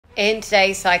In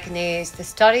today's psych news, the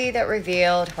study that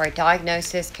revealed where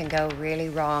diagnosis can go really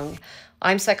wrong.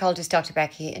 I'm psychologist Dr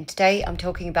Becky, and today I'm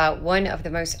talking about one of the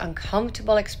most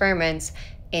uncomfortable experiments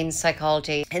in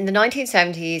psychology. In the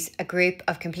 1970s, a group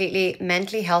of completely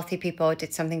mentally healthy people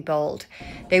did something bold.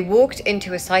 They walked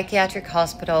into a psychiatric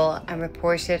hospital and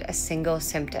reported a single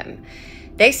symptom.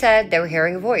 They said they were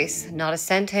hearing a voice, not a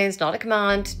sentence, not a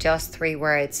command, just 3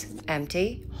 words: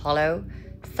 empty, hollow,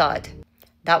 thud.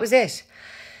 That was it.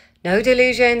 No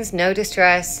delusions, no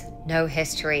distress, no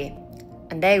history.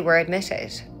 And they were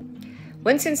admitted.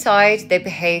 Once inside, they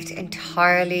behaved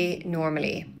entirely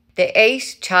normally. They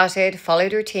ate, chatted,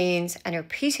 followed routines, and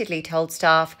repeatedly told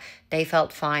staff they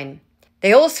felt fine.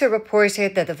 They also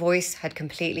reported that the voice had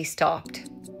completely stopped.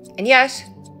 And yet,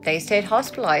 they stayed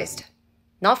hospitalized.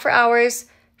 Not for hours,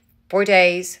 for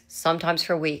days, sometimes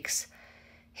for weeks.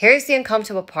 Here's the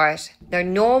uncomfortable part. Their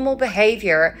normal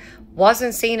behaviour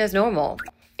wasn't seen as normal.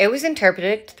 It was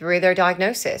interpreted through their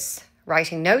diagnosis.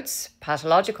 Writing notes,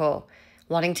 pathological.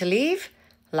 Wanting to leave,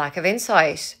 lack of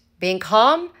insight. Being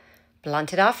calm,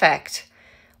 blunted affect.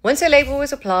 Once a label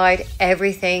was applied,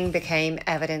 everything became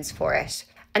evidence for it.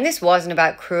 And this wasn't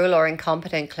about cruel or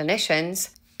incompetent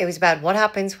clinicians. It was about what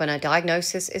happens when a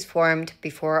diagnosis is formed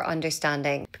before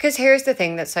understanding. Because here's the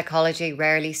thing that psychology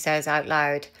rarely says out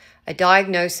loud. A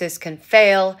diagnosis can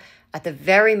fail at the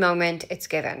very moment it's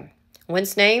given.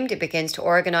 Once named, it begins to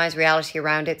organize reality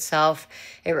around itself.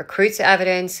 It recruits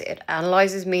evidence, it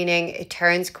analyzes meaning, it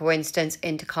turns coincidence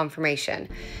into confirmation.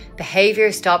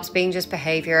 Behavior stops being just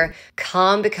behavior.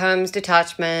 Calm becomes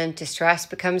detachment, distress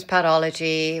becomes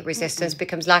pathology, resistance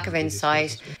becomes lack of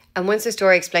insight. And once the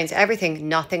story explains everything,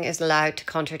 nothing is allowed to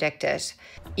contradict it.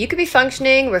 You could be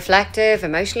functioning, reflective,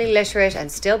 emotionally literate,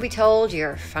 and still be told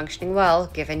you're functioning well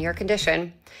given your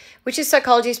condition, which is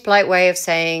psychology's polite way of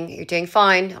saying you're doing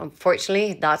fine.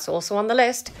 Unfortunately, that's also on the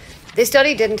list. This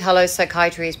study didn't tell us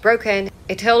psychiatry is broken.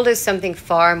 It told us something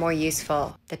far more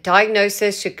useful. That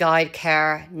diagnosis should guide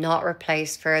care, not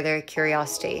replace further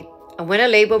curiosity. And when a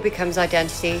label becomes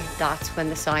identity, that's when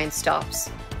the science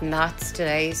stops. And that's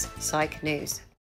today's psych news.